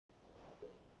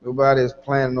Nobody is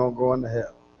planning on going to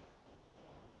hell.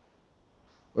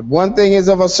 But one thing is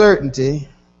of a certainty,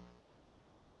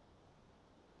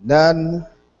 none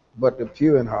but the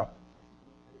pure in heart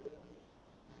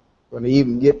going to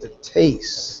even get to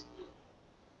taste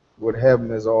what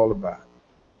heaven is all about.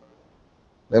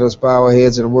 Let us bow our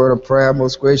heads in a word of prayer.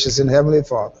 Most gracious and heavenly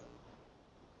Father,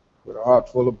 with a heart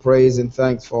full of praise and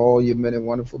thanks for all your many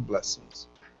wonderful blessings,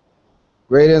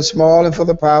 great and small, and for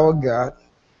the power of God,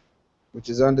 which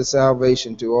is unto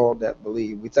salvation to all that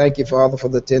believe. We thank you, Father, for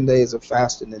the 10 days of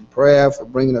fasting and prayer, for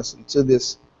bringing us into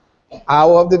this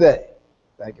hour of the day.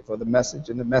 Thank you for the message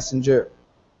and the messenger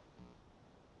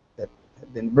that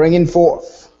have been bringing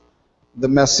forth the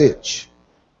message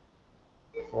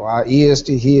for our ears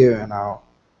to hear and our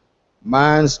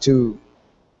minds to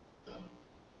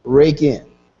rake in,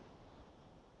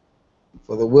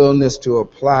 for the willingness to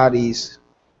apply these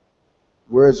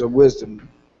words of wisdom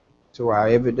to our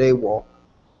everyday walk,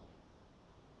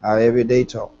 our everyday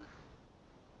talk,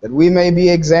 that we may be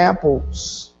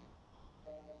examples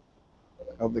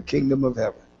of the kingdom of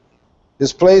heaven.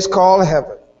 This place called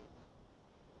heaven,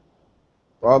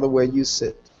 Father, where you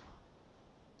sit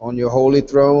on your holy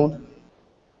throne,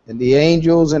 and the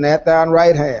angels, and at thine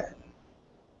right hand,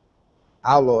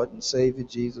 our Lord and Savior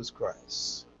Jesus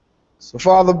Christ. So,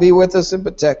 Father, be with us and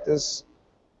protect us.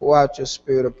 Pour out your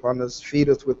Spirit upon us. Feed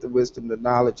us with the wisdom, the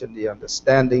knowledge, and the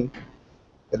understanding,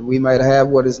 that we might have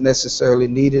what is necessarily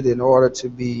needed in order to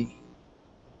be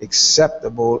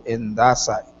acceptable in thy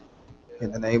sight.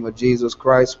 In the name of Jesus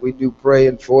Christ, we do pray,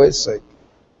 and for his sake,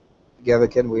 together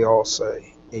can we all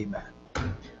say, amen.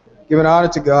 Giving honor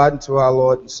to God and to our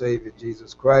Lord and Savior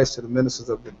Jesus Christ, to the ministers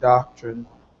of the doctrine,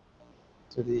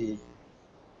 to the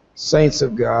saints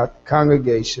of God,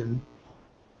 congregation,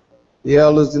 the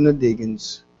elders and the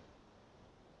deacons,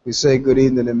 we say good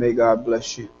evening and may God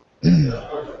bless you.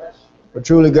 For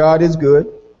truly God is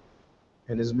good,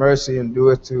 and his mercy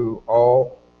endureth to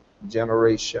all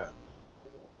generation.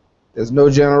 There's no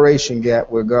generation gap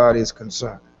where God is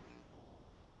concerned.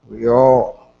 We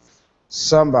all,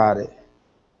 somebody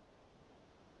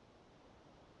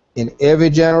in every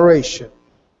generation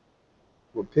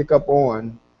will pick up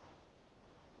on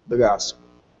the gospel.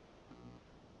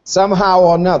 Somehow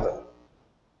or another,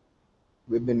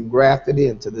 we've been grafted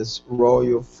into this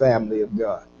royal family of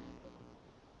God.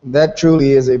 And that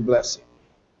truly is a blessing.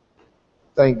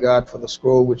 Thank God for the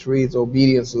scroll which reads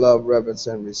obedience, love, reverence,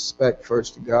 and respect,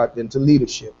 first to God, then to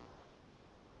leadership,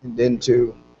 and then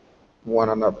to one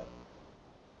another.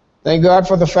 Thank God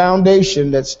for the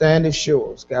foundation that standeth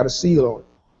sure. It's got a seal on it.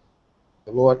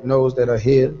 The Lord knows that are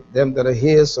his, them that are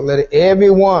his, so let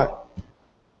everyone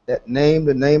that name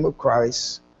the name of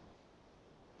Christ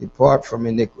depart from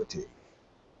iniquity.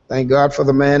 Thank God for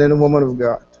the man and the woman of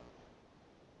God,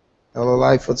 Elder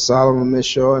Lightfoot Solomon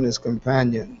Michaux and his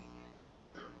companion,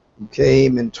 who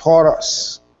came and taught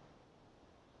us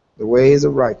the ways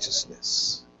of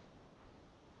righteousness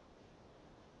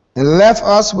and left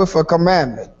us with a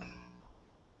commandment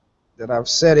that I've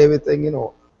set everything in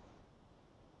order.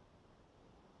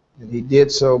 And he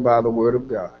did so by the word of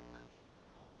God.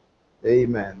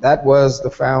 Amen. That was the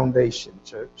foundation,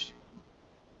 church.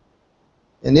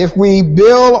 And if we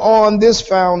build on this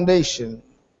foundation,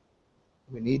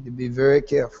 we need to be very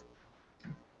careful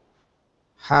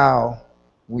how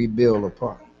we build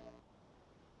upon.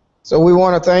 So we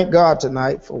want to thank God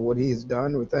tonight for what he's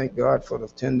done. We thank God for the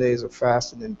 10 days of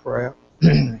fasting and prayer.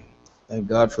 Thank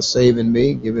God for saving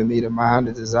me, giving me the mind,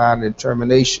 the desire, and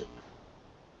determination.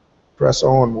 Press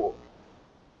onward.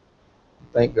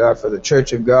 Thank God for the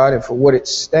Church of God and for what it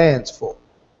stands for.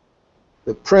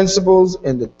 The principles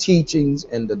and the teachings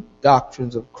and the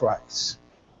doctrines of Christ.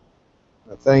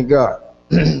 I thank God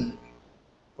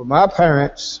for my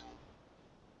parents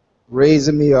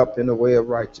raising me up in the way of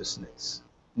righteousness.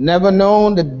 Never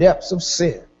known the depths of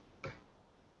sin,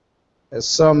 as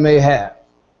some may have.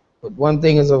 But one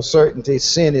thing is of certainty,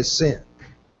 sin is sin.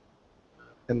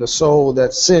 And the soul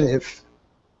that sinneth,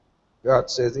 God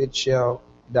says, it shall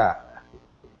die.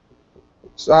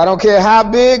 So I don't care how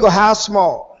big or how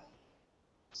small.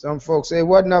 Some folks say it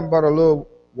wasn't nothing but a little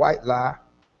white lie.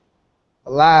 A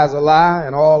lie is a lie,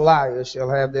 and all liars shall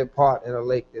have their part in a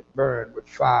lake that burned with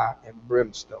fire and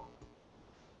brimstone.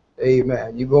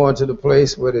 Amen. You go into the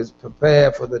place where it's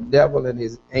prepared for the devil and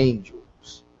his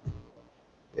angels.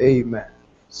 Amen.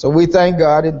 So we thank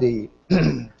God indeed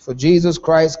for Jesus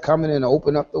Christ coming and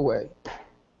open up the way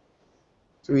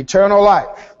to eternal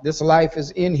life. This life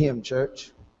is in him,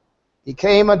 church. He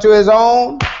came unto his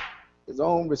own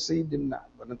received him not.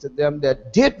 But unto them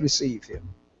that did receive him,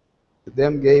 to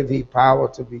them gave he power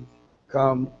to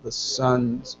become the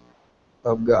sons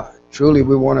of God. Truly,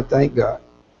 we want to thank God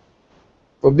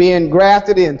for being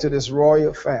grafted into this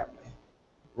royal family,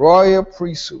 royal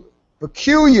priesthood,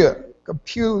 peculiar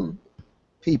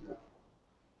people,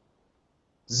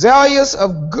 zealous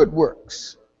of good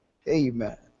works.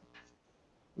 Amen.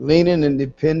 Leaning and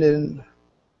depending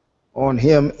on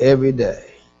him every day.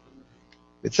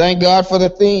 We thank God for the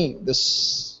theme.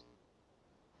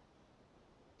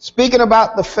 Speaking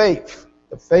about the faith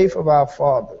of our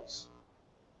fathers,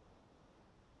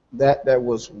 that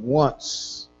was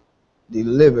once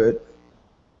delivered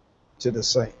to the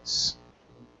saints.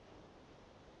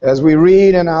 As we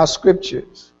read in our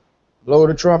scriptures, blow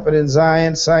the trumpet in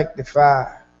Zion,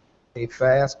 sanctify a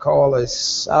fast, call a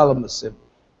solemn assembly.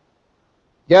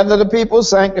 Gather the people,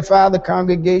 sanctify the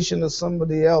congregation, assemble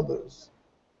the elders,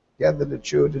 gather the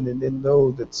children, and then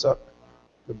those that suck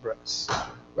the breast.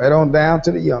 Right on down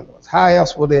to the young ones. How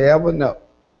else will they ever know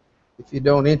if you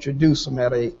don't introduce them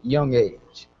at a young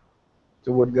age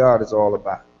to what God is all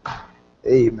about?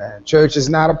 Amen. Church is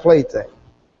not a plaything.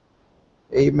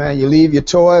 Amen. You leave your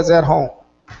toys at home.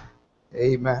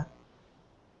 Amen.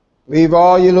 Leave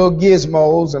all your little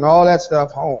gizmos and all that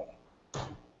stuff home.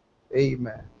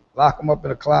 Amen. Lock them up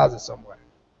in a closet somewhere.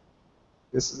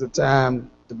 This is the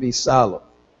time to be solemn.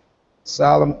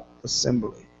 Solemn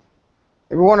assembly.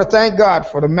 And we want to thank God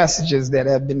for the messages that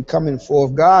have been coming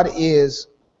forth. God is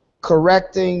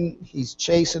correcting, he's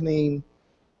chastening,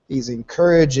 he's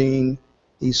encouraging,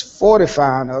 he's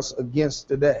fortifying us against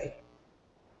the day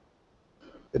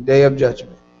of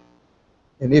judgment.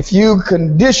 And if you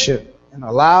condition and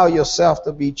allow yourself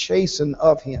to be chastened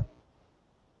of him,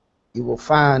 you will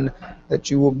find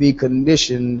that you will be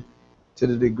conditioned to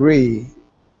the degree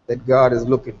that God is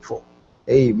looking for.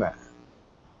 Amen.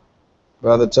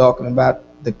 Brother talking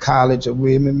about the College of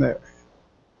William and Mary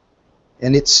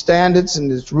and its standards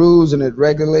and its rules and its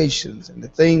regulations and the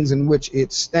things in which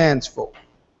it stands for.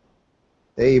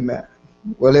 Amen.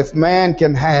 Well, if man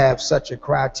can have such a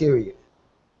criteria,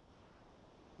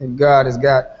 then God has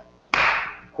got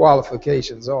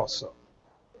qualifications also.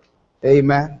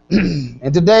 Amen.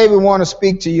 And today we want to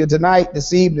speak to you,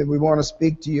 this evening, we want to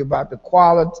speak to you about the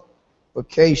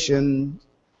qualification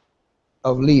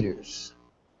of leaders.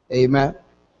 Amen.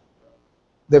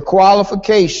 The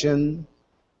qualification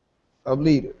of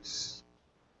leaders.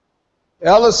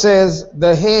 Elder says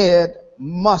the head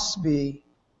must be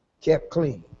kept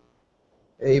clean.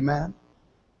 Amen.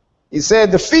 He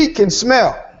said the feet can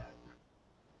smell.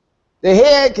 The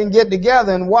head can get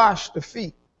together and wash the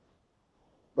feet.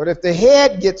 But if the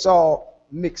head gets all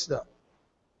mixed up,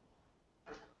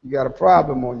 you got a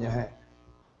problem on your hand.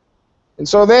 And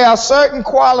so there are certain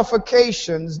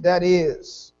qualifications that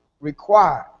is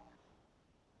required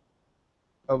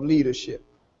of leadership.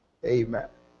 Amen.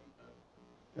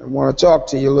 I want to talk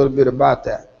to you a little bit about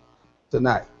that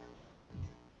tonight.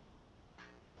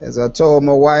 As I told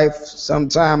my wife some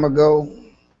time ago,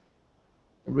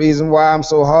 the reason why I'm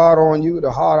so hard on you,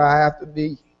 the harder I have to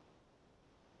be.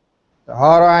 The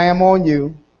harder I am on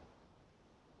you,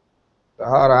 the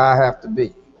harder I have to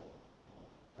be.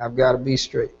 I've got to be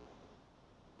straight.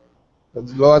 But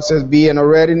the Lord says, be in a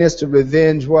readiness to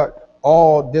revenge what?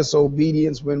 All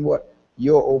disobedience when what?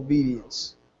 Your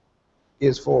obedience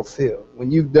is fulfilled. When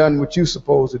you've done what you're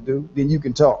supposed to do, then you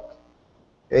can talk.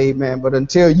 Amen. But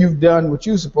until you've done what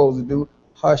you're supposed to do,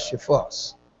 hush your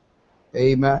fuss.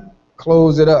 Amen.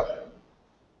 Close it up.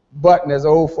 Button, as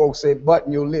old folks say,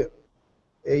 button your lip.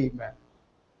 Amen.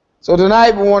 So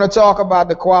tonight we want to talk about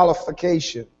the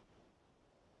qualification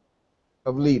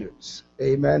of leaders.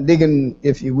 Amen. Digging,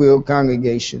 if you will,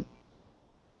 congregation.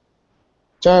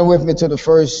 Turn with me to the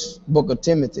first book of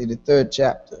Timothy, the 3rd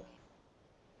chapter.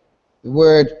 The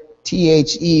word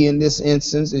THE in this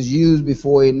instance is used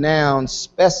before a noun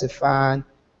specifying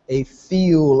a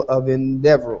field of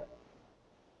endeavor.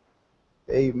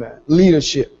 Amen.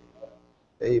 Leadership.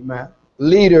 Amen.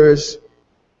 Leaders,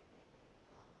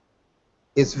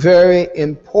 it's very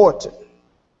important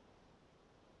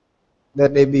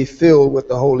that they be filled with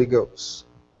the Holy Ghost.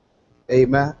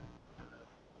 Amen.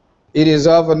 It is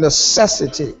of a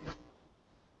necessity.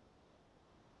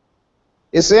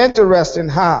 It's interesting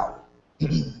how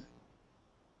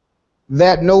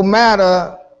that no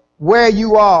matter where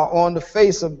you are on the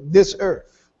face of this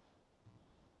earth,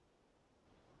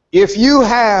 if you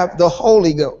have the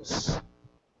Holy Ghost,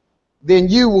 then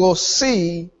you will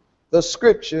see the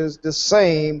scriptures the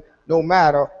same no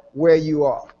matter where you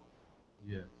are.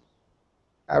 Yes.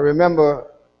 I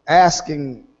remember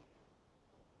asking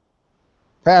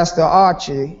Pastor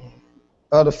Archie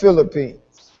of the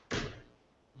Philippines,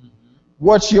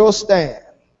 what's your stand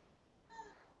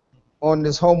on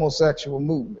this homosexual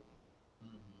movement?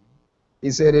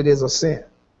 He said it is a sin.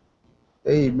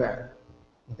 Amen.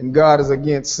 And God is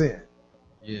against sin.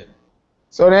 Yeah.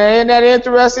 So they ain't that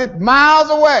interested. Miles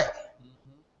away.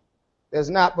 There's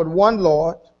not but one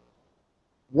Lord,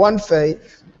 one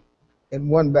faith, and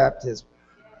one baptism.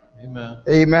 Amen.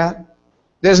 Amen.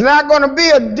 There's not going to be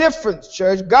a difference,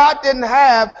 church. God didn't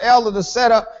have Elder to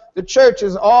set up the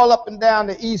churches all up and down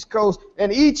the East Coast,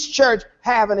 and each church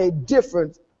having a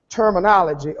different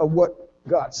terminology of what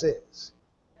God says.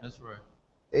 That's right.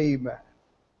 Amen.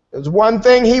 There's one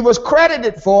thing he was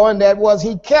credited for, and that was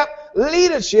he kept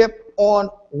leadership on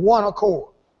one accord.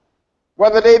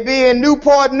 Whether they be in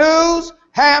Newport News,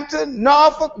 Hampton,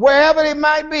 Norfolk, wherever they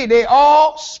might be, they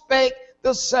all spake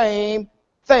the same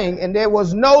thing, and there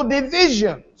was no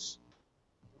divisions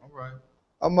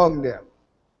among them.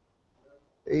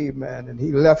 Amen. And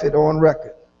he left it on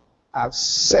record. I've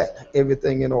set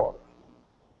everything in order.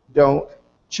 Don't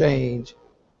change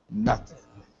nothing.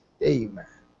 Amen.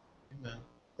 Amen.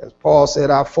 As Paul said,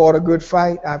 I fought a good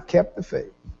fight. I've kept the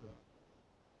faith.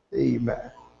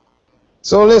 Amen.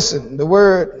 So listen, the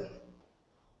word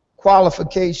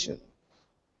qualification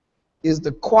is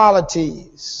the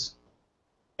qualities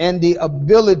and the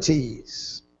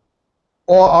abilities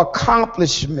or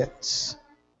accomplishments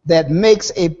that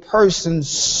makes a person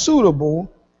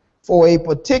suitable for a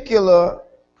particular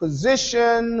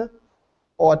position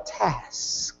or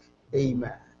task.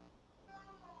 Amen.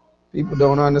 People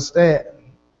don't understand.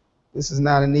 This is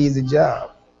not an easy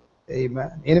job.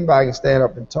 Amen. Anybody can stand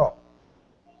up and talk.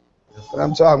 But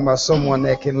I'm talking about someone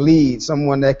that can lead,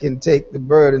 someone that can take the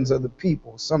burdens of the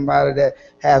people, somebody that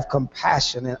have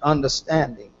compassion and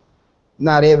understanding.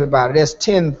 Not everybody. There's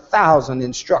 10,000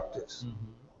 instructors,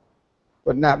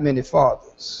 but not many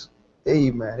fathers.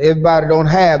 Amen. Everybody don't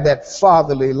have that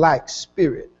fatherly-like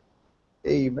spirit.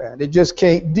 Amen. They just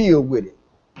can't deal with it.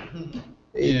 Amen.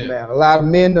 Yeah. A lot of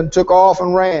men done took off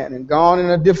and ran and gone in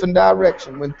a different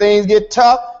direction. When things get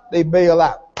tough, they bail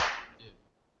out.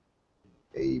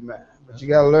 Amen. But you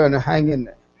got to learn to hang in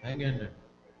there. Hang in there.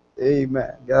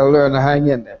 Amen. Got to learn to hang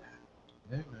in there.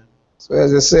 Amen. So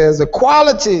as it says, the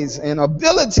qualities and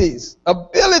ability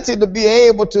to be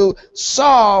able to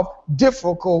solve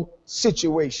difficult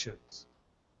situations.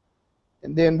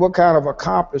 And then what kind of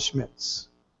accomplishments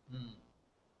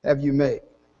have you made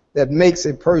that makes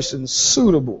a person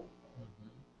suitable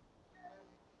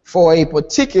for a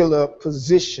particular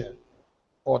position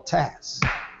or task?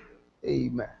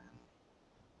 Amen.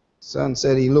 Son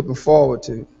said he's looking forward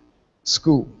to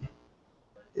school.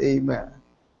 Amen.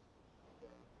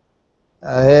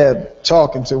 I had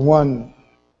talking to one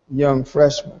young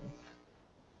freshman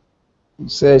who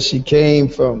said she came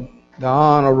from the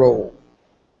honor roll,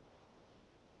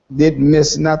 didn't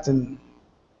miss nothing,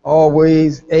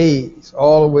 always A's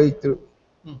all the way through.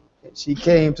 And she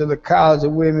came to the College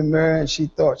of Williamsburg and she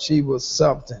thought she was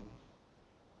something.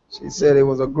 She said it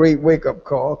was a great wake-up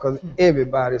call because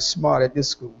everybody's smart at this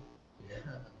school.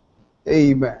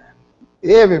 Amen.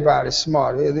 Everybody's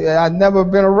smart. I've never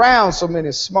been around so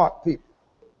many smart people.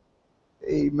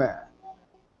 Amen.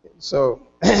 So,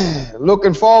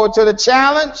 looking forward to the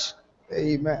challenge.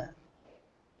 Amen.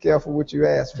 Careful what you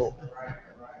ask for.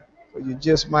 Or you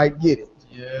just might get it.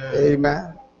 Yeah.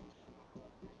 Amen.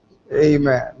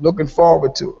 Amen. Looking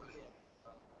forward to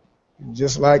it.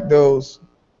 Just like those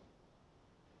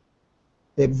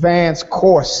advanced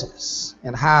courses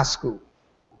in high school.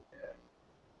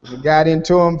 You got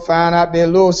into them, find out they're a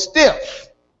little stiff.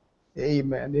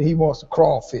 Amen. Then he wants to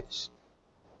crawfish.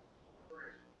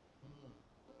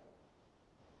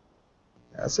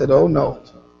 I said, oh no,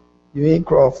 you ain't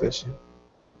crawfishing.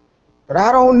 But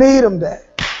I don't need them, Dad.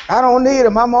 I don't need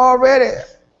them. I'm already.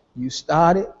 You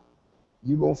started,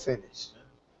 you gonna finish.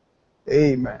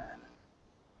 Amen.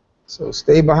 So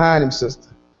stay behind him, sister.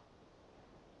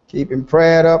 Keep him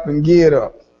prayed up and geared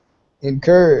up.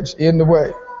 Encouraged in the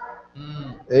way.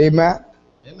 Amen.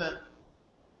 Amen.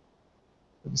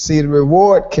 You see, the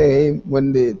reward came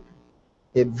when the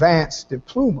advanced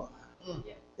diploma.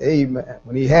 Amen.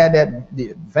 When he had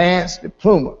the advanced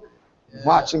diploma,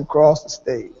 marching across the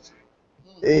stage.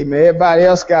 Amen. Everybody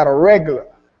else got a regular.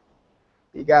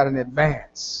 He got an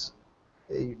advance.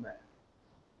 Amen.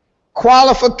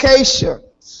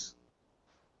 Qualifications.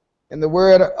 And the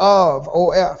word of,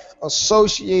 O-F,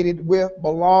 associated with,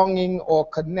 belonging, or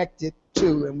connected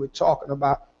to. And we're talking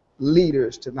about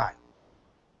leaders tonight.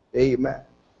 Amen.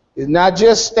 It's not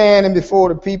just standing before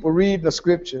the people reading the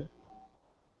scripture.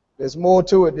 There's more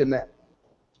to it than that.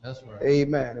 That's right.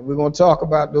 Amen. And we're going to talk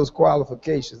about those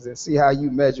qualifications and see how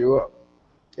you measure up.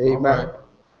 Amen. Right.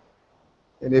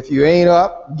 And if you ain't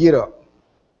up, get up.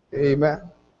 Amen.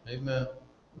 Amen.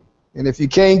 And if you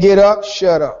can't get up,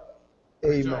 shut up.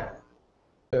 Amen.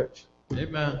 Church.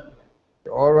 Amen.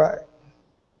 All right.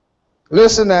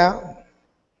 Listen now.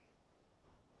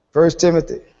 1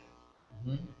 Timothy.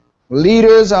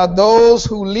 Leaders are those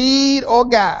who lead or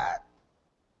guide.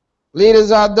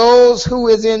 Leaders are those who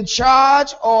is in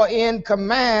charge or in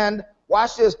command,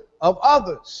 watch this, of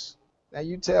others. Now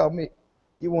you tell me,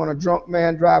 you want a drunk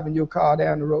man driving your car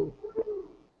down the road?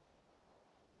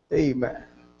 Amen.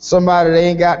 Somebody that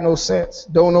ain't got no sense,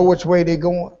 don't know which way they're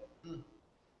going,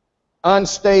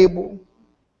 unstable,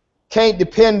 can't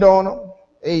depend on them.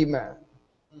 Amen.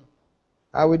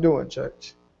 How we doing,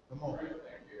 church? Come on.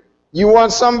 You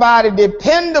want somebody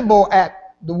dependable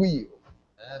at the wheel.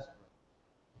 That's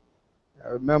I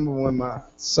remember when my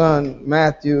son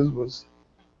Matthews was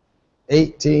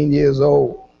 18 years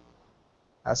old,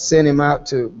 I sent him out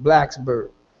to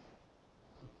Blacksburg.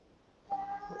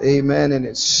 Amen. And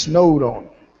it snowed on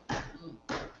him.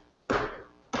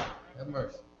 Have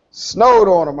mercy. Snowed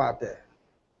on him out there.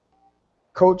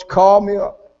 Coach called me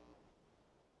up.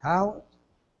 Howard,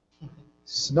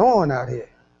 snowing out here.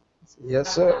 I said,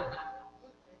 yes, sir.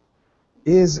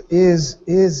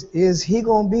 Is he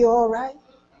gonna be all right?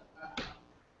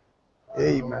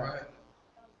 Amen. All right.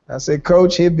 I said,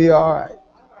 Coach, he'll be all right.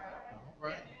 All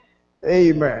right.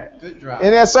 Amen. Good drive.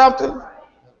 Isn't that something?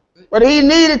 But he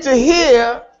needed to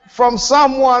hear from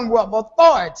someone with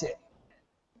authority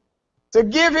to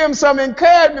give him some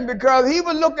encouragement, because he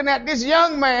was looking at this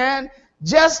young man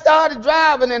just started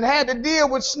driving and had to deal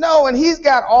with snow, and he's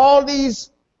got all these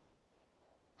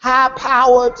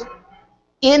high-powered,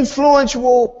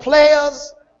 influential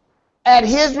players at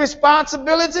his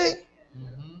responsibility.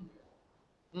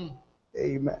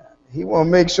 Amen. He want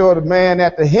to make sure the man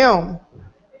after him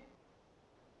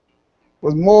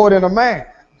was more than a man.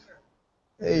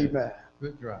 Amen.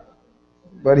 Good drive.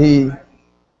 But he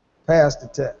passed the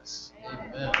test.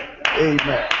 Amen.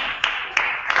 Amen.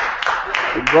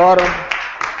 He brought him.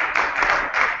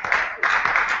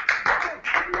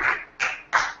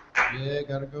 Yeah,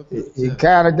 gotta go through He the test.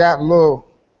 kind of got a little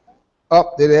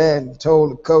up to there and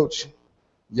told the coach,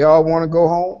 y'all want to go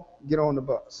home? Get on the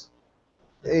bus.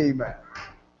 Amen.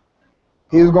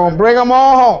 He was going to bring them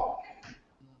all home.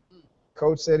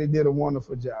 Coach said he did a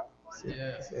wonderful job.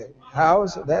 Yeah. Said, how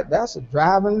is that? That's a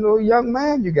driving little young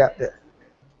man you got there.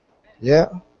 Yeah.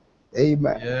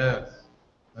 Amen. Yes.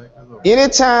 Thank you, Lord.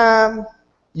 Anytime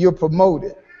you're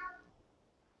promoted,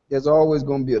 there's always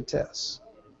going to be a test.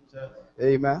 Test.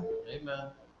 Amen. Amen.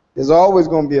 There's always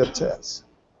going to be a test.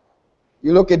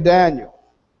 You look at Daniel.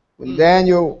 When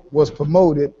Daniel was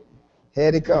promoted,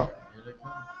 here they come. Here they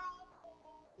come.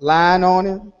 Lying on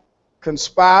him,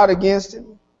 conspired against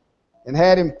him, and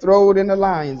had him thrown in the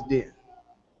lion's den.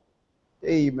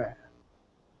 Amen.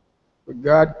 But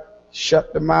God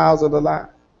shut the mouths of the lion.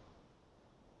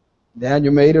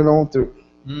 Daniel made it on through.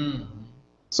 Mm-hmm.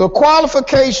 So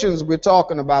qualifications we're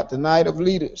talking about tonight of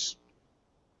leaders.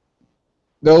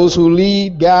 Those who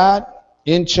lead, guide,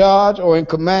 in charge or in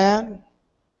command.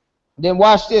 Then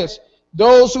watch this.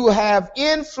 Those who have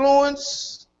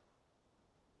influence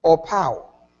or power.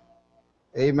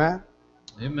 Amen.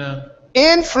 Amen.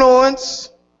 Influence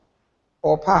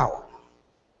or power.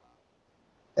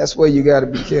 That's where you got to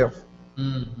be careful.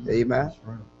 Mm-hmm. Amen. That's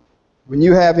right. When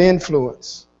you have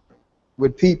influence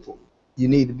with people, you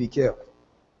need to be careful.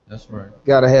 That's right.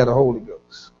 Got to have the Holy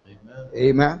Ghost. Amen.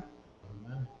 Amen.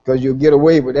 Amen. Because you'll get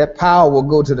away with that. Power will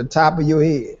go to the top of your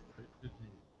head.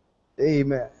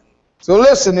 Amen. So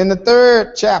listen, in the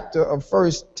 3rd chapter of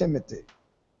 1 Timothy,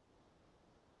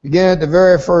 begin at the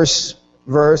very first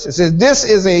verse, it says, this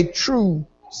is a true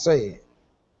saying.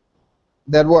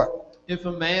 That what? If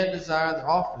a man desire the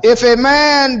office, If a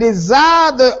man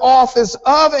desire the office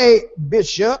of a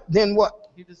bishop, then what?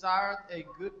 he desireth a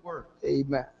good work.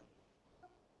 Amen.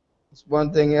 It's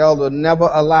one thing Elder never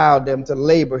allowed them to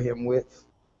labor him with,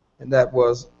 and that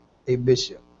was a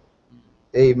bishop.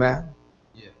 Amen.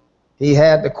 Yeah. He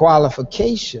had the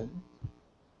qualification,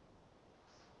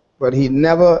 but he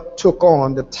never took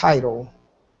on the title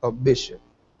of bishop.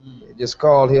 They just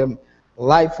called him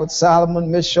Lightfoot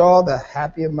Solomon Michaux, the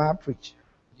happy of my preacher.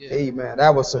 Yeah. Amen.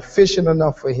 That was sufficient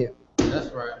enough for him.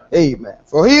 That's right. Amen.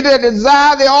 For he that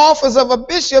desire the office of a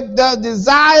bishop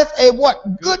desireth a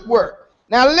what? Good work.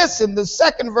 Now listen, the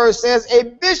 2nd verse says, a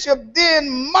bishop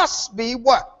then must be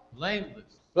what? Blameless.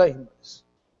 Blameless.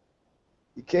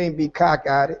 You can't be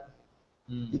cockeyed.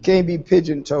 You can't be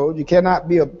pigeon-toed. You cannot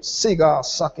be a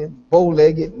cigar-sucking,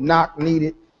 bow-legged,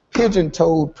 knock-kneaded,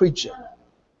 pigeon-toed preacher.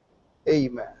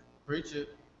 Amen. Preach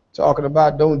it. Talking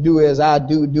about don't do as I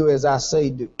do, do as I say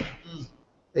do.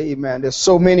 Amen. There's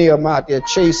so many of them out there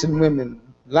chasing women,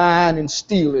 lying and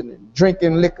stealing and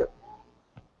drinking liquor.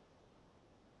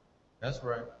 That's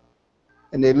right.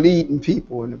 And they're leading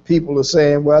people, and the people are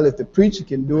saying, well, if the preacher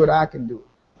can do it, I can do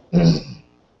it.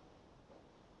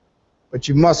 But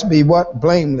you must be what?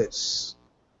 Blameless.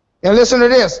 And listen to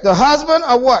this. The husband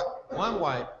of what? One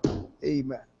wife.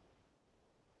 Amen.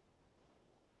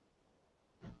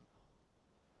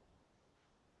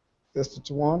 Sister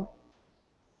Tawana,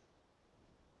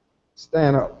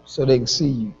 stand up so they can see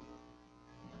you.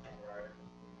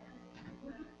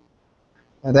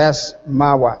 And that's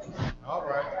my wife. All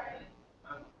right.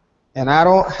 And I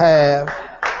don't have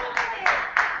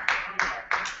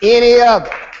any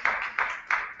other.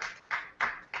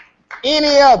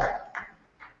 Any other.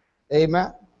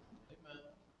 Amen. Amen.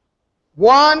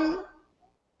 One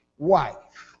wife.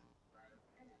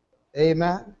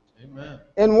 Amen. Amen.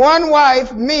 And one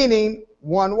wife meaning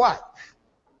one wife.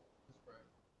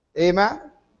 Amen.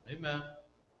 Amen.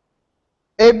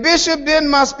 A bishop then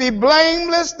must be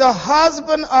blameless, the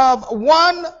husband of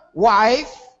one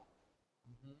wife.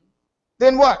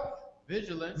 Then what?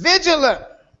 Vigilant. Vigilant.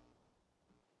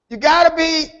 You got to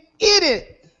be in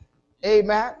it.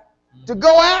 Amen. To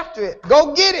go after it.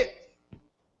 Go get it.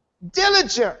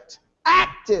 Diligent.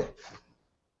 Active.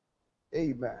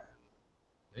 Amen.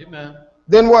 Amen.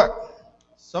 Then what?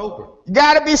 Sober. You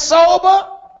got to be sober.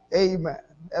 Amen.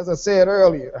 As I said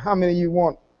earlier, how many of you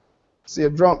want to see a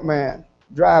drunk man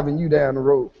driving you down the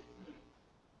road?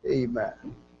 Amen.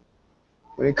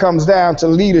 When it comes down to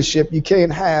leadership, you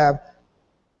can't have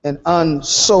an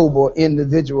unsober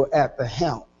individual at the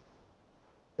helm,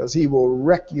 because he will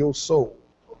wreck your soul.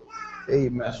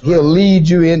 Amen. Right. He'll lead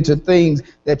you into things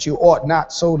that you ought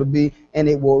not so to be, and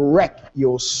it will wreck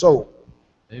your soul.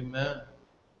 Amen.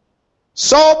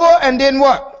 Sober, and then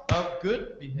what? Of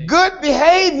good behavior. Good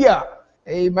behavior.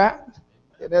 Amen.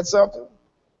 Isn't that something?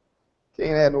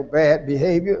 Can't have no bad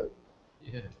behavior.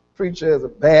 Yeah. Preacher has a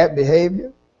bad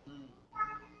behavior.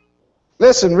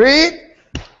 Listen, read.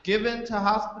 Given to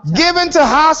hospitality. Given to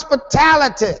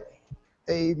hospitality.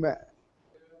 Amen.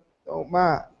 Don't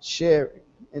mind sharing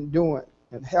and doing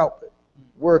and helping,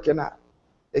 working out,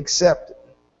 accepting,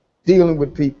 dealing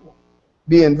with people,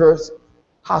 being versatile,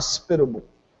 hospitable.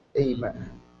 Amen.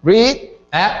 Read.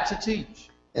 Apt to teach.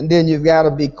 And then you've got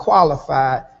to be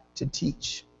qualified to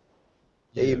teach.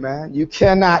 Yeah. Amen. You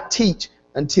cannot teach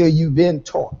until you've been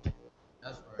taught.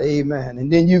 That's right. Amen.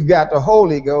 And then you've got the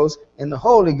Holy Ghost, and the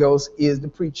Holy Ghost is the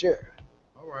preacher.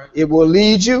 All right. It will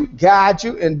lead you, guide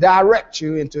you, and direct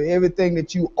you into everything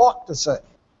that you ought to say.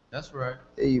 That's right.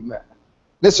 Amen.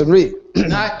 Listen, read.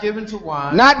 Not given to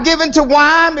wine. Not given to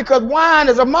wine, because wine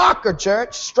is a marker,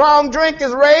 church. Strong drink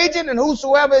is raging, and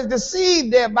whosoever is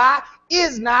deceived thereby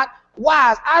is not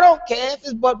wise. I don't care if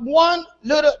it's but one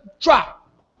little drop.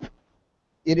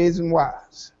 It isn't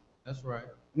wise. That's right.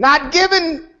 Not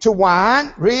given to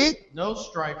wine, read. No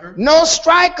striker. No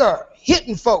striker,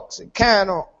 hitting folks and carrying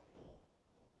on.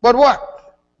 But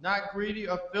what? Not greedy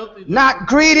of filthy lucre. Not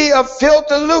greedy of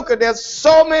filthy lucre. There's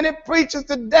so many preachers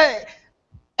today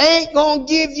ain't going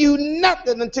to give you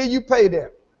nothing until you pay them.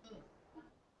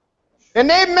 And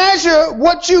they measure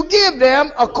what you give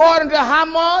them according to how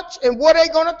much and what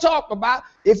they're going to talk about.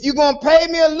 If you're going to pay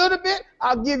me a little bit,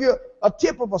 I'll give you a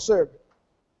tip of a servant.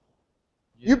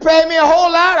 Yeah. You pay me a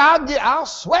whole lot, I'll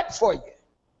sweat for you.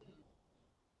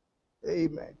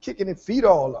 Amen. Kicking his feet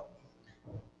all up.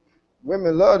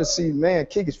 Women love to see a man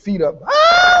kick his feet up.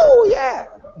 Oh, yeah.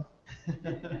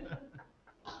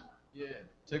 Yeah,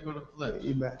 tickle the flesh.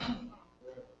 Amen.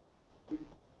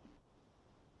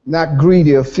 Not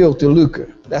greedy of filthy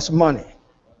lucre. That's money.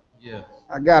 Yeah.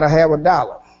 I got to have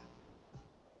 $1.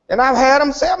 And I've had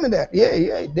them tell me that.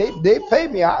 Yeah, they pay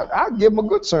me. I'll give them a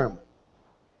good sermon.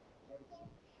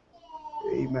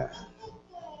 Amen.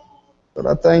 But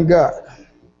I thank God.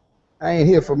 I ain't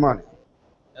here for money.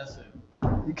 That's it.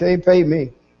 You can't pay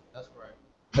me. That's right.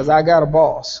 Because I got a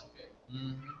boss.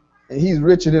 Mm-hmm. And he's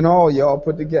richer than all y'all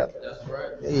put together. That's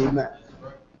right. Amen. That's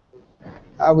right.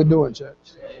 How we doing, church?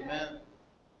 Amen.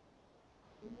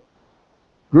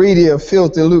 Greedy of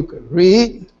filthy lucre.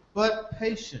 Read. But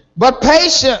patient. But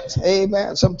patience.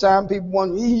 Amen. Sometimes people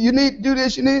want, you need to do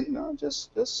this, you need. No,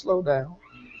 just slow down.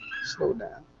 Slow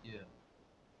down. Yeah.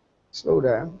 Slow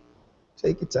down.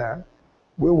 Take your time.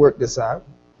 We'll work this out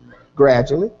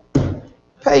gradually.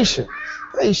 Patient.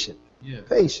 Patient. Yeah.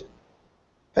 Patient.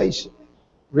 Patient.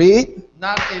 Read.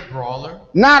 Not a brawler.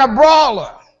 Not a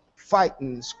brawler.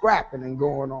 Fighting, and scrapping, and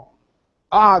going on.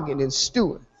 Arguing and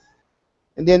stewing.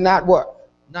 And then not what?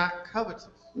 Not covetous.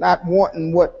 Not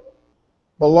wanting what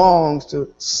belongs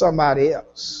to somebody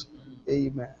else.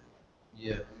 Amen.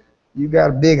 Yeah. You got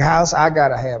a big house, I got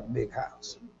to have a big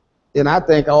house. Then I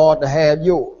think I ought to have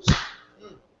yours.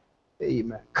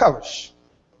 Amen. Covetous.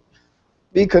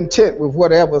 Be content with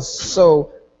whatever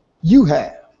so you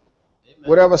have. Amen.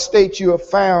 Whatever state you are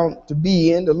found to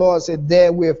be in, the Lord said,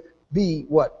 therewith be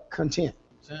what? Content.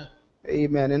 Content.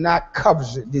 Amen. And not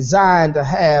coveted, designed to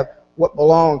have what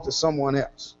belongs to someone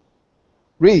else.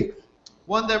 Read.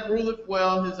 One that ruleth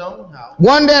well his own house.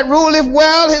 One that ruleth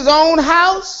well his own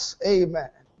house. Amen.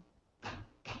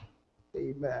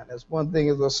 Amen. That's one thing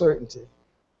is a certainty.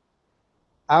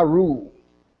 I rule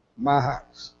my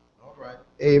house. All right.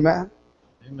 Amen.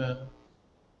 Amen.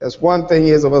 That's one thing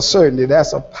is of a certainty.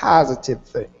 That's a positive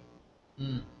thing.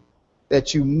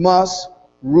 That you must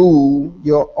rule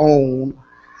your own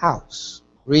house.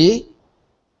 Read.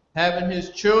 Having his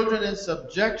children in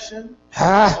subjection,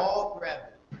 Ah. all gravity.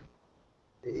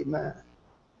 Amen.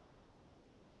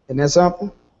 Isn't that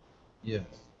something? Yes.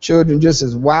 Children just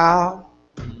as wild.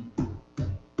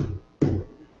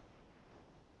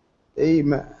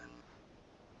 Amen.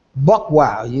 Buck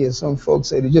wild. Yeah, some folks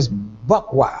say they're just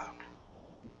buck wild.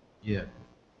 Yeah.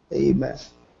 Amen.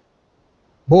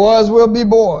 Boys will be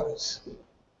boys.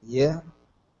 Yeah.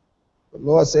 The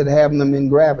Lord said having them in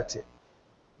gravity.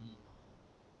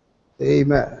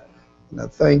 Amen. And I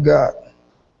thank God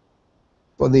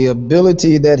for the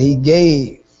ability that he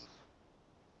gave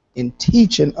in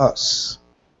teaching us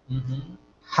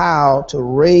how to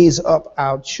raise up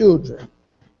our children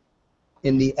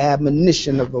in the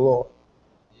admonition of the Lord.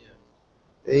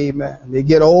 Yeah. Amen. They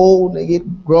get old, they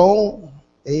get grown.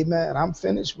 Amen. I'm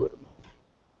finished with them.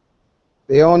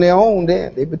 They're on their own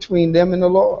then. They're between them and the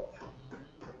Lord.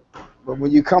 But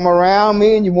when you come around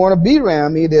me and you want to be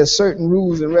around me, there's certain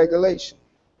rules and regulations.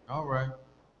 All right.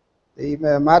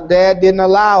 Amen. My dad didn't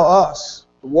allow us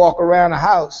to walk around the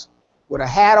house with a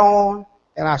hat on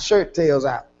and our shirt tails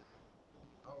out.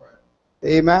 All right.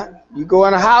 Amen. You go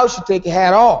in the house, you take your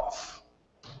hat off.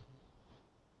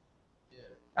 Yeah.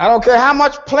 I don't care how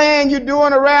much playing you're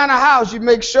doing around the house, you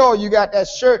make sure you got that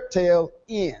shirt tail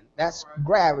in. That's right.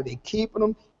 gravity, keeping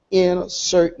them in a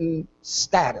certain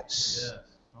status. Yes.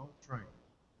 Don't train.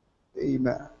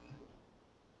 Amen.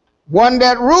 One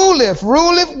that ruleth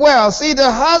well. See,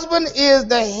 the husband is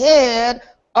the head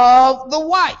of the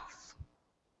wife.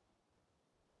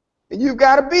 And you've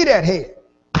got to be that head.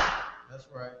 That's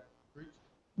right. Preach.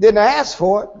 Didn't ask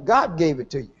for it. God gave it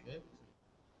to you. Yeah.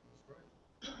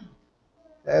 That's right.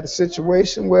 I had a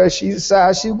situation where she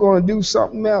decided she was going to do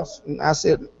something else. And I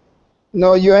said,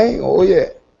 no, you ain't. Oh, yeah.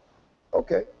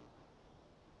 Okay.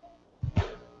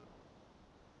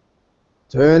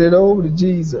 Turn it over to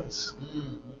Jesus.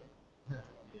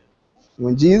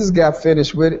 When Jesus got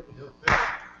finished with it,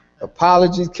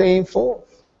 apologies came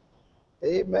forth.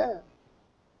 Amen.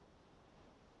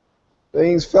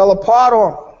 Things fell apart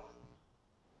on them.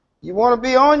 You want to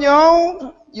be on your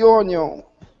own? You're on your own.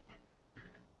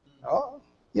 Oh,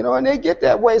 you know, and they get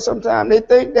that way sometimes. They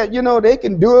think that, you know, they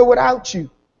can do it without you.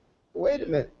 Wait a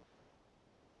minute.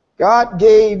 God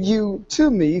gave you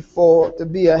to me to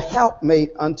be a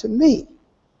helpmate unto me.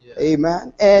 Yeah.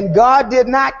 Amen. And God did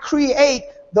not create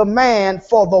the man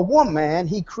for the woman.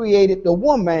 He created the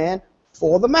woman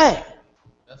for the man.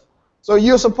 So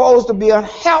you're supposed to be a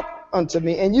help unto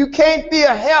me. And you can't be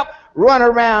a help, run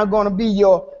around going to be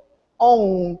your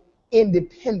own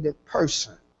independent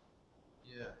person.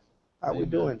 Yeah. How we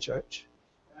doing, church?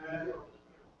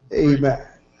 Amen.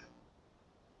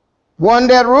 One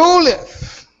that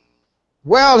ruleth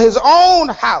well his own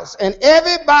house, and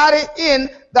everybody in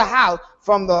the house,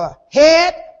 from the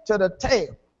head to the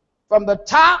tail, from the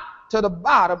top to the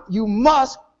bottom, you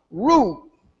must rule.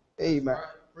 Amen.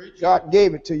 God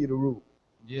gave it to you to rule.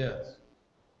 Yes.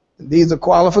 And these are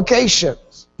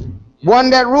qualifications. Yes. One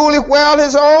that ruleth well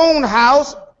his own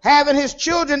house, having his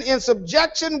children in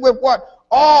subjection with what?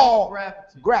 All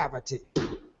gravity.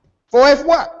 For if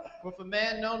what? For if a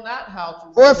man know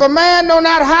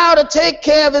not how to take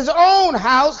care of his own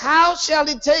house, how shall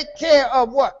he take care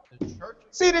of what? The church.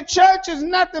 See, the church is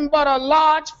nothing but a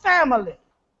large family.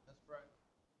 That's right.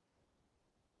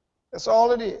 That's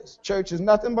all it is. Church is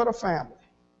nothing but a family.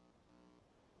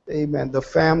 Amen. The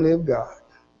family of God.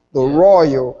 The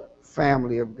royal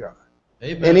family of God.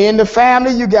 Amen. And in the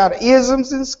family, you got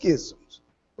isms and schisms.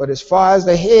 But as far as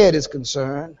the head is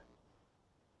concerned,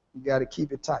 you got to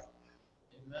keep it tight.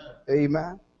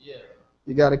 Amen. Yeah.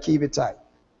 You got to keep it tight.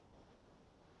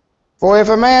 For if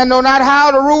a man know not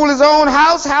how to rule his own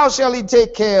house, how shall he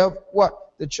take care of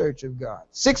what? The church of God.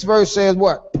 6th verse says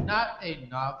what? Not a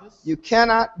novice. You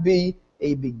cannot be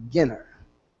a beginner.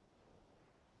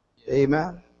 Yeah.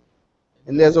 Amen.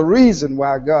 And there's a reason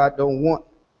why God don't want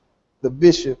the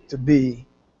bishop to be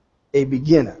a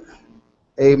beginner.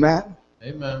 Amen.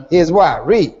 Amen. Here's why.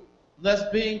 Read.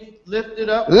 Lest being lifted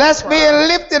up. Lest being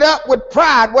lifted up with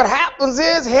pride. What happens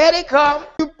is, here they come.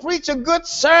 You preach a good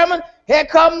sermon, here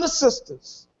come the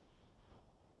sisters.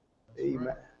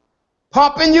 Amen.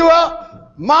 Pumping you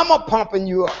up. Mama pumping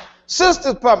you up.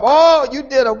 Sisters pump. Oh, you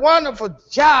did a wonderful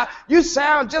job. You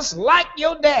sound just like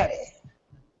your daddy.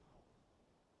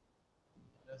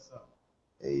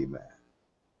 Amen.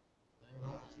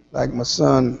 Like my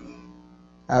son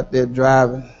out there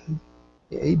driving.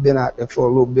 Yeah, he been out there for a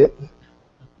little bit.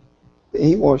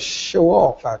 He wants to show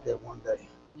off out there one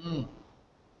day.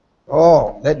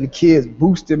 Oh, letting the kids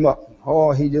boost him up.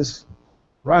 Oh, he just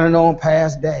running on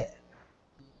past dad.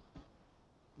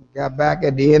 Got back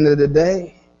at the end of the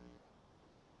day.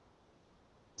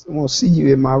 So I'm going to see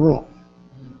you in my room.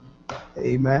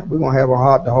 Amen. We're going to have a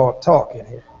heart-to-heart talk in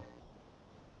here.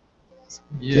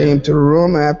 Yeah. Came to the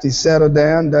room after he settled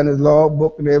down, done his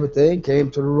logbook and everything. Came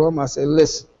to the room. I said,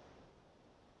 listen,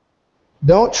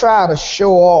 don't try to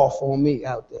show off on me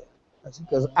out there. I said,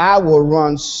 because I will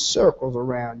run circles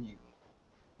around you.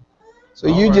 So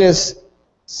you just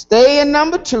stay in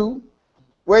number 2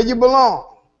 where you belong.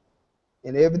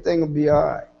 And everything will be all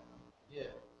right. Yeah.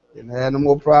 Didn't have no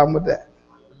more problem with that.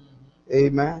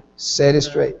 Amen. Set it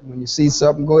straight. When you see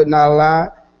something going out of line,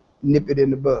 nip it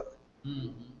in the bud.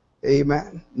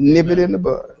 Amen. Nip it in the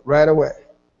bud right away.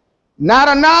 Not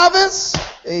a novice.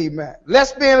 Amen.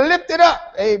 Let's be lifted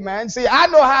up. Amen. See, I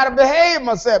know how to behave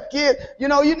myself. Kids, you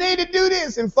know, you need to do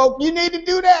this. And folk, you need to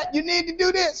do that. You need to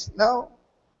do this. No.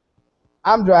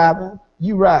 I'm driving.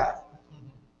 You ride.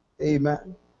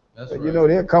 Amen. But right. You know,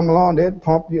 they'll come along, they'll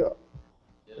pump you up.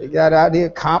 They got out there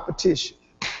competition.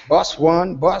 Bus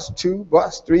 1, bus 2,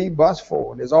 bus 3, bus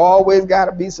 4. There's always got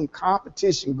to be some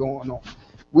competition going on.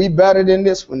 We better than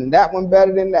this one, and that one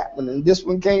better than that one, and this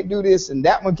one can't do this, and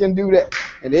that one can do that.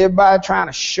 And everybody trying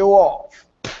to show off.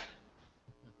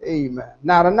 Amen.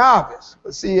 Not a novice.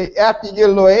 But see, after you get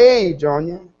a little age on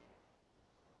you,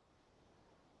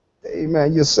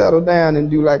 amen, you settle down and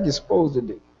do like you're supposed to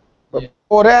do. But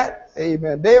before that,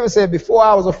 amen. David said, before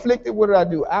I was afflicted, what did I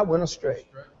do? I went astray.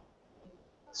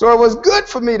 So it was good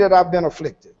for me that I've been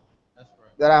afflicted. That's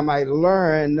right. That I might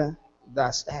learn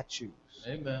thy statutes.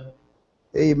 Amen.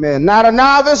 Amen. Not a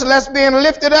novice, lest being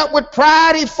lifted up with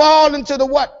pride, he fall into the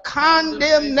what?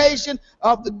 Condemnation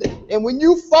of the devil. And when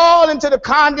you fall into the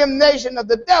condemnation of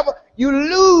the devil, you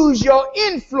lose your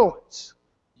influence.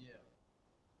 Yeah.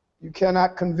 You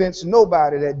cannot convince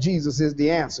nobody that Jesus is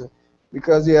the answer,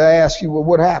 because they'll ask you, well,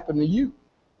 what happened to you?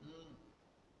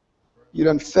 You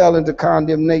done fell into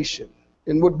condemnation.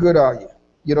 And what good are you?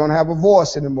 You don't have a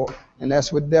voice anymore. And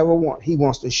that's what the devil wants. He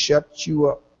wants to shut you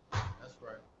up. That's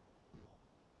right.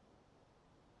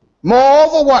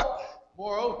 Moreover, what?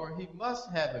 Moreover, he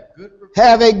must have a good report.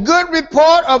 Have a good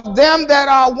report of them that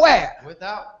are where?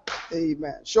 Without.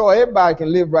 Amen. Sure, everybody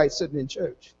can live right sitting in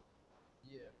church.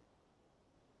 Yeah.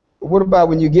 But what about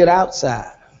when you get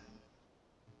outside?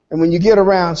 And when you get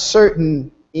around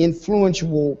certain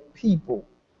influential people?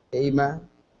 Amen.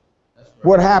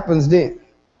 What happens then?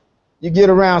 You get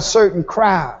around certain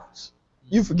crowds.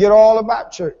 You forget all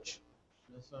about church.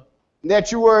 Yes,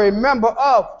 that you were a member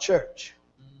of church.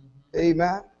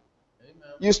 Amen.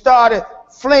 You started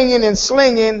flinging and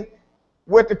slinging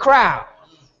with the crowd.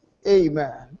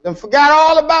 Amen. And forgot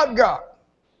all about God.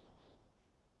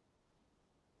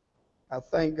 I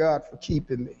thank God for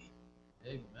keeping me.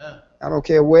 Amen. I don't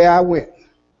care where I went.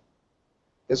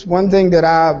 It's one thing that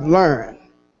I've learned.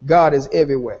 God is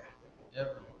everywhere.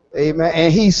 Amen.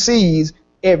 And he sees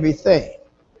everything.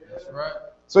 That's right.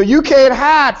 So you can't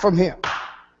hide from him.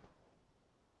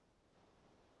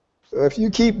 So if you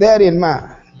keep that in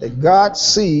mind, that God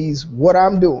sees what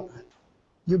I'm doing,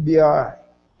 you'll be all right.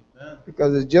 Amen.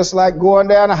 Because it's just like going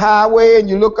down the highway and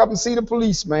you look up and see the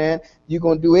policeman. You're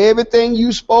going to do everything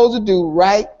you're supposed to do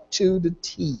right to the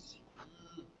T.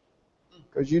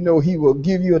 Because you know he will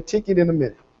give you a ticket in a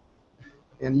minute.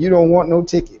 And you don't want no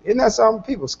ticket. Isn't that something?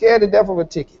 People scared to death of a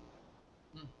ticket.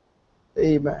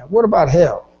 Amen. What about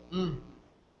hell? That's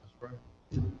right.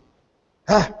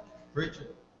 Huh? Preach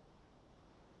it.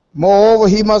 Moreover,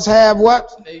 he must have what?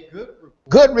 A good report.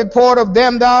 Good report of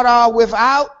them that are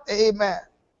without. Amen.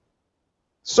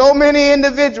 So many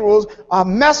individuals are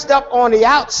messed up on the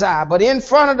outside, but in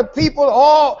front of the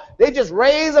people, they just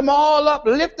raise them all up,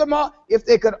 lift them up. If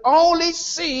they could only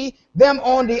see them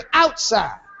on the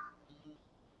outside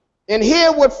and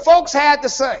hear what folks had to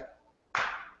say.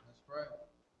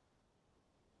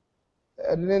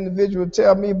 Had an individual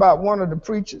tell me about one of the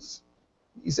preachers.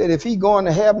 He said, if he going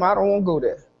to heaven, I don't want to go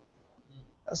there.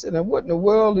 I said, and what in the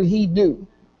world did he do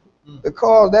to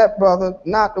cause that brother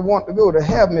not to want to go to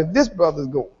heaven if this brother's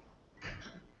going?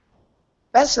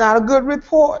 That's not a good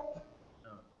report.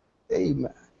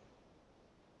 Amen.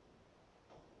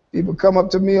 People come up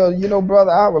to me, you know,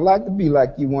 brother, I would like to be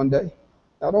like you one day.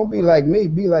 Now, don't be like me,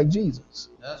 be like Jesus.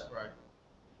 That's right.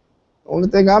 The only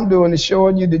thing I'm doing is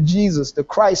showing you the Jesus, the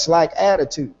Christ-like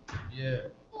attitude. Yeah.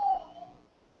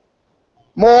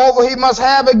 Moreover, he must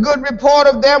have a good report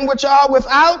of them which are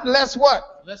without, lest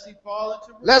what? Lest he fall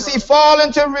into reproach. Lest he fall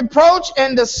into reproach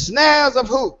and the snares of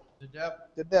who? The devil.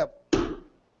 The devil.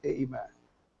 Amen.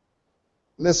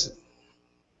 Listen.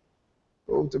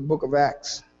 Go to the book of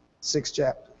Acts, 6th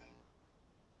chapter.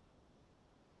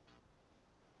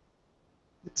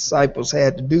 The disciples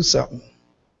had to do something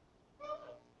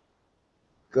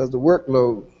because the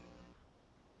workload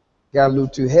got a little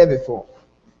too heavy for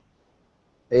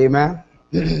them. Amen.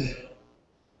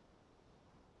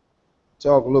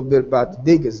 Talk a little bit about the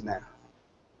diggers now.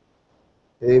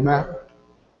 Amen.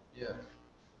 Yeah.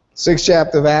 6th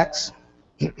chapter of Acts,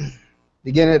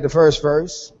 beginning at the first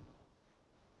verse.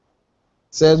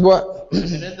 Says what?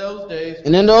 And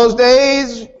in those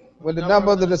days, when the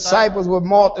number of the disciples were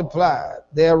multiplied,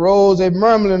 there arose a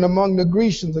murmuring among the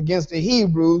Grecians against the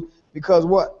Hebrews, because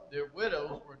what? Their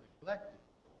widows were neglected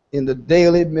in the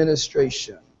daily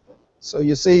ministration. So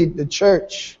you see, the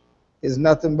church is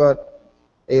nothing but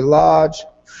a large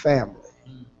family.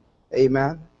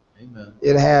 Amen. Amen.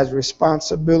 It has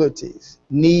responsibilities,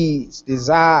 needs,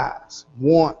 desires,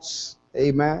 wants.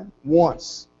 Amen.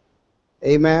 Wants.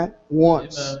 Amen.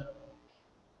 Wants. Amen.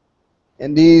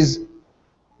 And these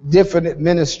different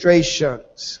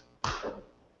administrations.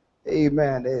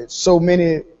 Amen. There's so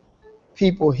many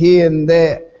people here and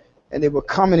there, and they were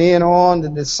coming in on the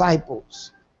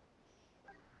disciples.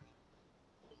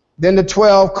 Then the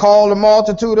 12 called the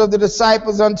multitude of the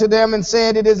disciples unto them and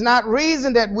said, it is not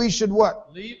reason that we should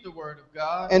what? Leave the word of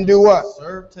God and do what?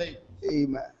 Serve tables.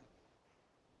 Amen.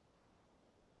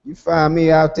 You find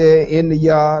me out there in the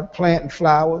yard planting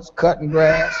flowers, cutting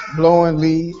grass, blowing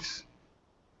leaves.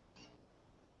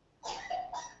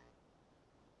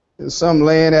 And some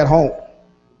laying at home,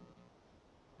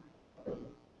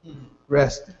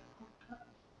 resting.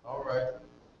 All right.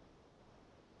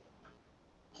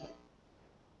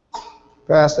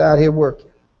 Pastor out here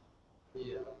working.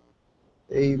 Yeah.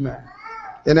 Amen.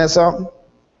 Isn't that something?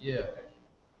 Yeah.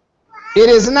 It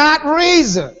is not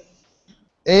reason.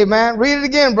 Amen. Read it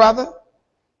again, brother.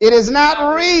 It is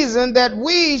not reason that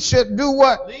we should do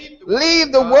what?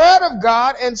 Leave the word of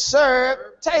God and serve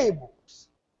tables.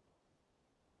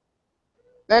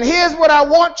 And here's what I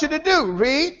want you to do.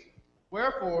 Read.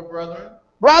 Wherefore,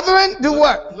 brethren, do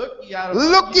what? Look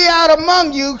ye out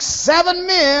among you 7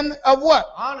 men of what?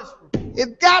 Honest report.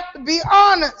 It's got to be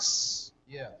honest.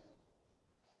 Yeah.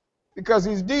 Because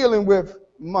he's dealing with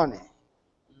money.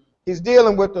 He's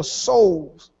dealing with the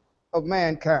souls of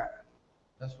mankind.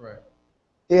 That's right.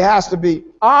 He has to be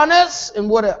honest, and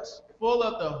what else? Full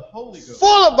of the Holy Ghost.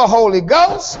 Full of the Holy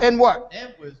Ghost, and what?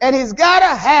 And wisdom. And he's got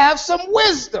to have some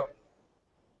wisdom.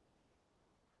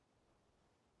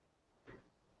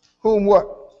 Whom what?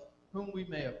 Whom we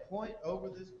may appoint over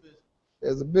this business.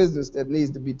 There's a business that needs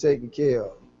to be taken care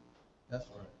of. That's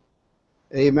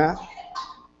right. Amen.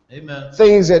 Amen.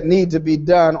 Things that need to be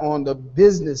done on the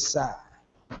business side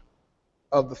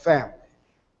of the family,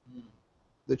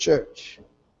 the church.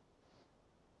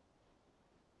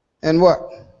 And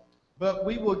what? But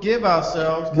we will give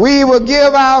ourselves. We will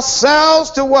give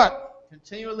ourselves to what?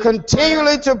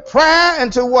 Continually to prayer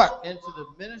and to what? And to the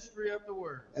ministry of the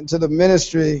word. And to the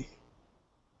ministry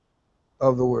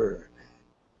of the word.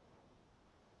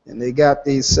 And they got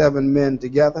these 7 men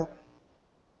together.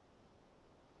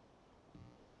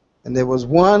 And there was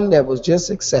one that was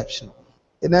just exceptional.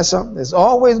 Isn't that something? There's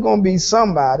always going to be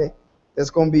somebody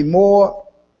that's going to be more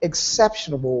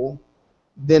exceptional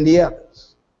than the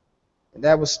others. And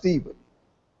that was Stephen.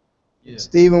 Yeah.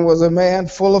 Stephen was a man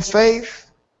full of faith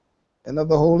and of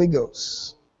the Holy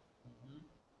Ghost.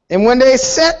 And when they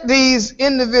set these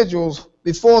individuals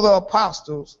before the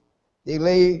apostles,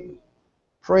 they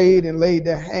prayed and laid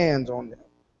their hands on them.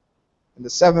 And the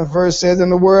 7th verse says,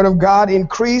 and the word of God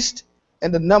increased,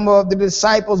 and the number of the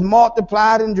disciples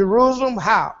multiplied in Jerusalem.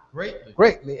 How?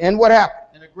 Greatly. And what happened?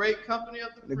 And a great company of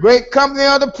the priests. The great company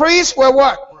of the priests were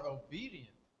what? Were obedient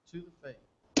to the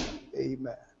faith.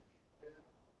 Amen.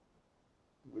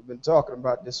 We've been talking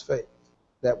about this faith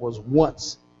that was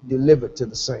once delivered to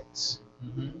the saints.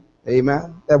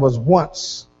 Amen. That was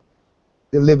once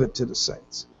delivered to the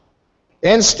saints.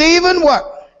 And Stephen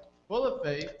what? Full of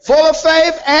faith. Full of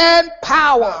faith and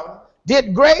power.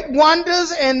 Did great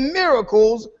wonders and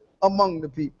miracles among the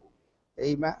people.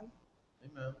 Amen.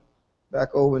 Amen.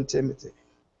 Back over in Timothy.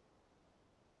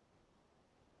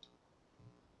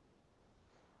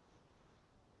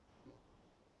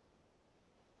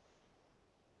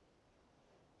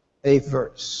 8th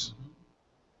verse.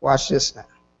 Watch this now.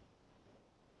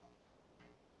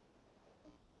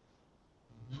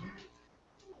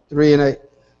 3 and 8.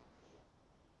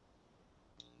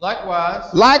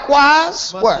 Likewise,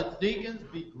 Likewise, must what? the deacons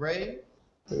be grave,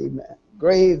 Amen.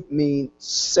 Grave means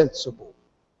sensible,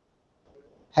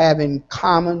 having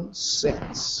common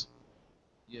sense,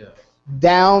 yeah,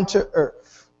 down to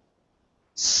earth,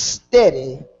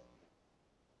 steady,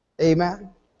 amen,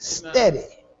 steady,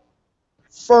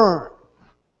 firm,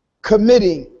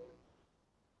 committing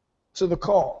to the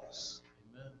cause.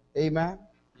 Amen.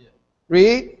 yeah.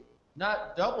 Read.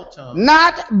 Not double-tongued,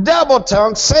 Not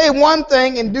double-tongued. Say one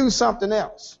thing and do something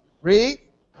else. Read.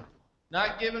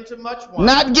 not given to much wine,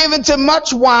 Not given to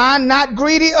much wine, not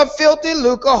greedy of filthy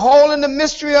lucre, holding the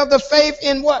mystery of the faith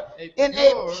in what? In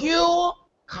a pure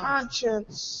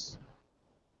conscience.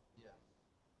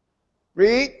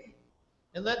 Read.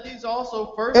 and let these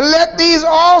also first And let these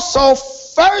also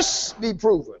first be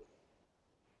proven.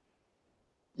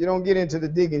 You don't get into the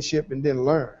digging ship and then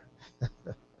learn.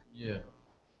 yeah.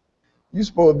 You're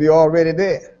supposed to be already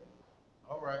there.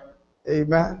 All right.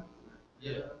 Amen.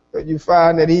 Yeah. But you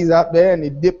find that he's up there and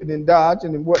he's dipping and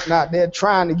dodging and whatnot. They're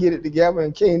trying to get it together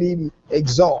and can't even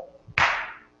exalt.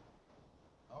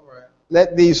 All right.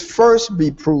 Let these first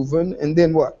be proven, and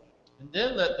then what? And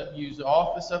then let them use the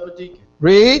office of a deacon,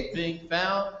 Read. being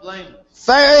found blameless.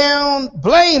 Found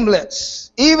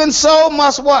blameless. Even so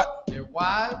must what? Their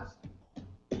wives,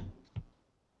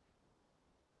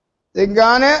 They can go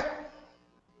on there?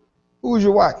 Who's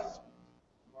your wife?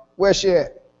 Where's she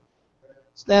at?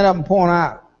 Stand up and point her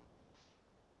out.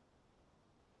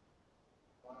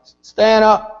 Stand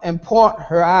up and point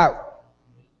her out.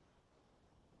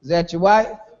 Is that your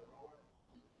wife?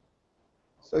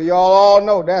 So y'all all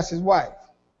know that's his wife.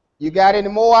 You got any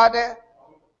more out there?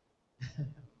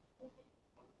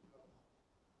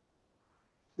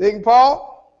 Deacon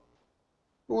Paul?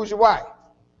 Who's your wife?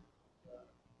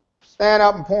 Stand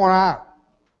up and point her out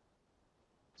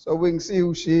so we can see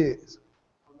who she is.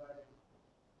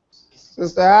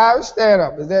 Sister Iris, stand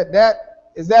up.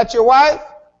 Is that your wife?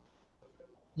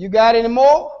 You got any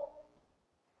more?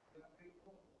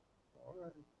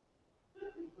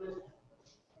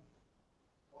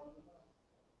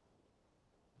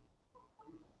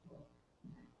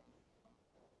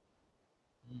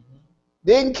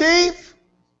 Deacon Keith?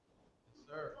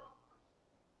 sir.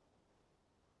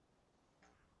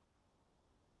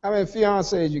 How many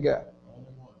fiancés you got?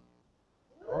 Only one.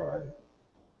 All right.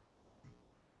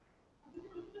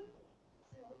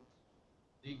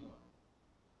 The one.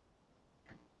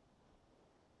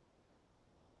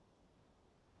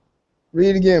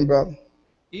 Read again, brother.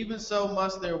 Even so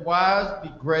must their wives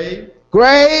be grave,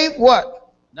 Grave,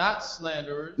 what? not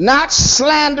slanderers, Not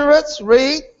slanderous.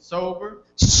 Read. sober,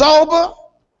 Sober.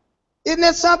 Isn't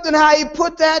that something how he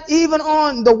put that even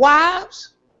on the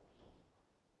wives?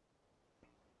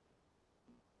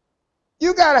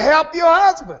 You got to help your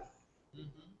husband.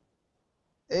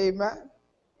 Amen.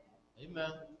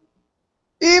 amen,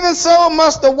 Even so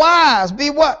must the wives be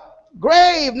what?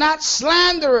 Grave, not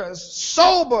slanderers,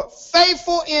 sober,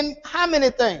 faithful in how many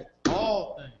things?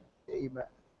 all things, Amen.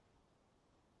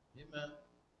 amen.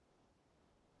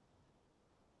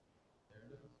 There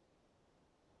it is.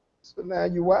 So now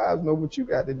you wives know what you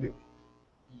got to do.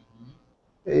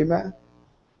 Amen.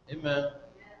 Amen.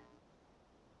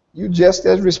 You just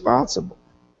as responsible.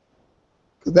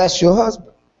 Because that's your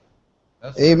husband.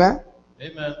 That's Amen.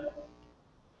 amen.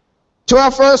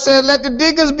 12 verse says, let the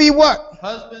diggers be what?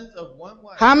 Husbands of one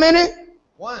wife. How many?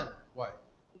 One wife.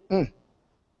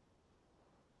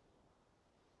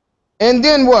 And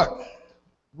then what?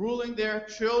 Ruling their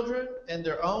children and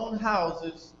their own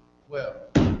houses well.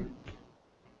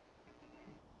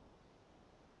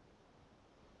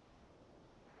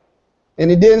 And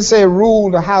he didn't say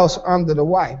rule the house under the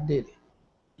wife, did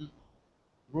he?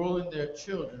 Ruling their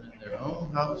children in their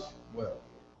own house well.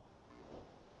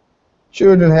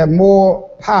 Children have more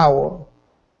power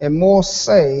and more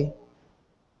say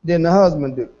than the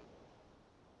husband do.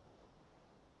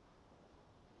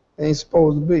 Ain't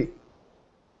supposed to be.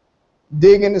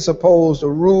 Deacon is supposed to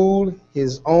rule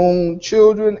his own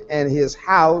children and his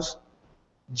house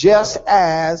just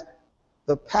as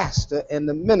the pastor and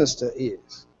the minister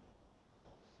is.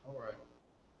 All right.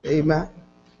 Amen.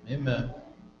 Amen.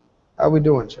 How we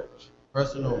doing, church?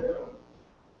 Personal.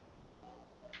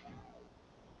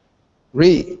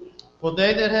 Read. For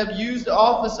they that have used the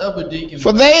office of a deacon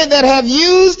For they that have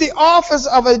used the office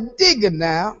of a deacon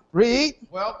now, read,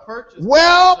 well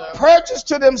purchased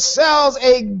to themselves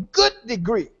a good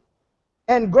degree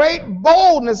and great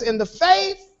boldness in the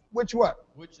faith, which what?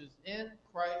 which is in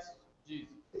Christ Jesus.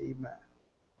 Amen.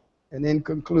 And in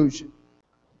conclusion,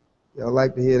 y'all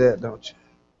like to hear that, don't you?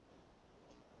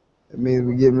 That means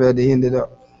we're getting ready to end it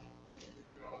up.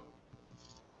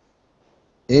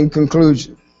 In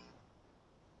conclusion,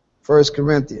 1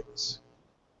 Corinthians,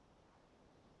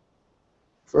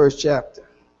 first chapter.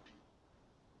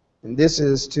 And this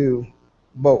is to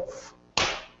both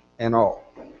and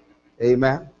all.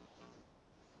 Amen.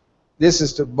 This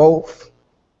is to both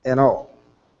and all.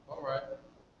 All right.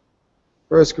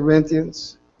 1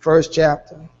 Corinthians, first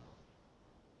chapter,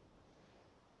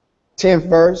 10th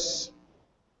verse,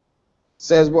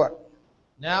 says what?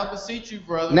 Now I beseech you,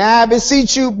 brethren. Now I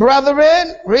beseech you,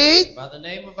 brethren, read. By the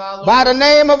name of our Lord. By the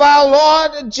name of our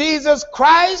Lord Jesus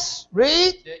Christ,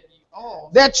 read.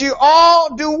 That you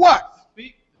all do what?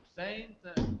 Speak the same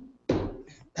thing.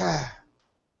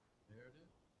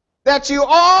 That you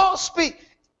all speak.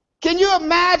 Can you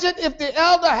imagine if the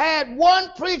elder had one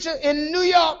preacher in New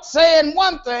York saying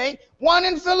one thing, one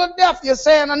in Philadelphia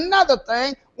saying another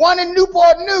thing, one in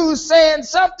Newport News saying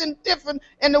something different,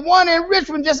 and the one in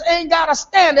Richmond just ain't got a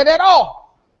standard at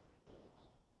all?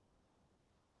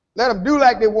 Let them do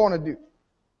like they want to do.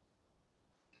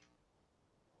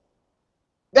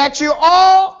 That you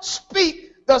all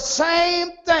speak the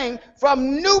same thing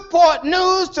from Newport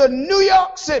News to New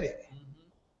York City.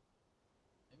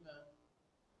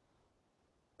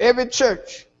 Every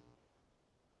church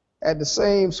had the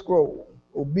same scroll: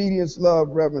 obedience, love,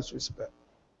 reverence, respect.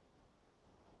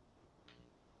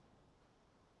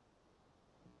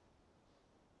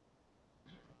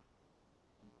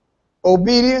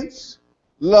 Obedience,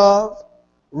 love,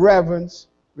 reverence,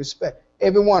 respect.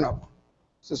 Every one of them.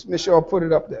 Sister Michaux put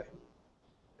it up there.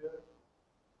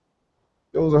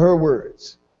 Those are her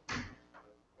words.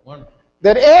 Wonderful.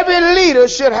 That every leader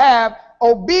should have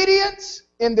obedience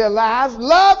in their lives,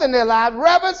 love in their lives,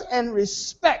 reverence and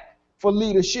respect for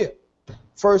leadership.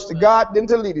 First to God, then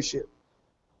to leadership.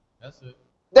 That's it.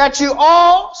 That you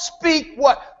all speak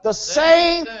what? The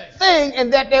same thing,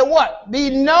 and that there what? Be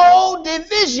no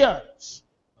divisions.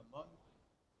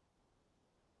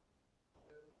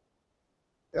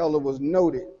 Elder was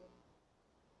noted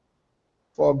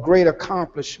for a great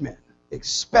accomplishment,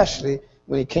 especially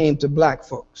when it came to black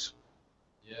folks.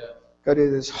 Yeah. Because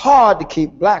it is hard to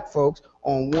keep black folks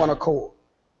on one accord.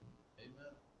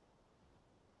 Amen.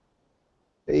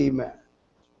 Amen.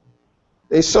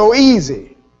 They're so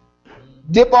easy.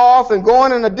 Dip off and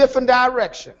going in a different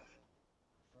direction.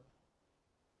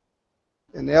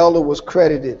 And the elder was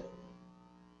credited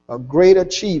a great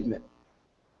achievement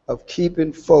of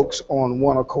keeping folks on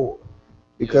one accord.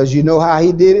 Because you know how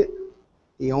he did it?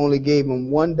 He only gave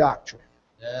them one doctrine.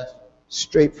 Yes.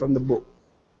 Straight from the book.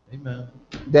 Amen.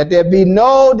 That there be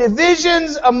no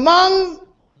divisions among,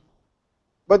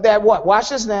 but that what? Watch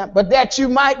this now. But that you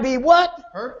might be what?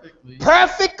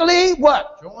 Perfectly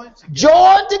what?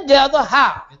 Joined together.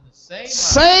 How? In the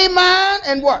same mind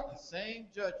and what? The same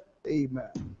judgment.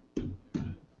 Amen.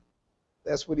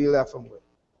 That's what he left them with.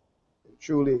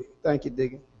 Truly, thank you,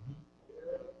 Diggin.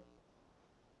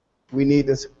 We need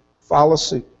to follow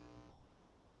suit.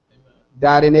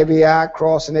 Dotting every I,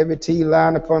 crossing every T,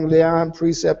 line upon line,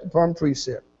 precept upon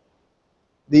precept.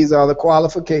 These are the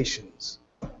qualifications.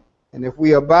 And if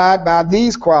we abide by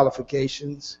these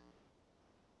qualifications,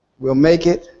 we'll make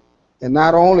it. And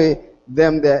not only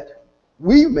them that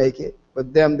we make it,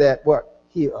 but them that what?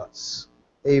 Hear us.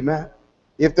 Amen.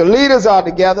 If the leaders are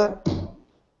together,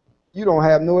 you don't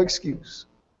have no excuse.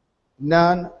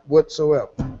 None whatsoever.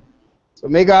 So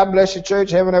may God bless your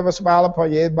church. Heaven ever smile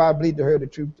upon you. Everybody believe to hear the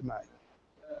truth tonight.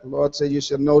 The Lord said you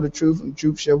shall know the truth, and the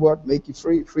truth shall what? Make you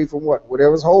free. Free from what?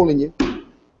 Whatever's holding you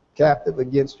captive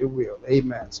against your will.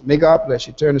 Amen. So may God bless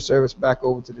you. Turn the service back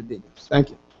over to the deacons. Thank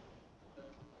you.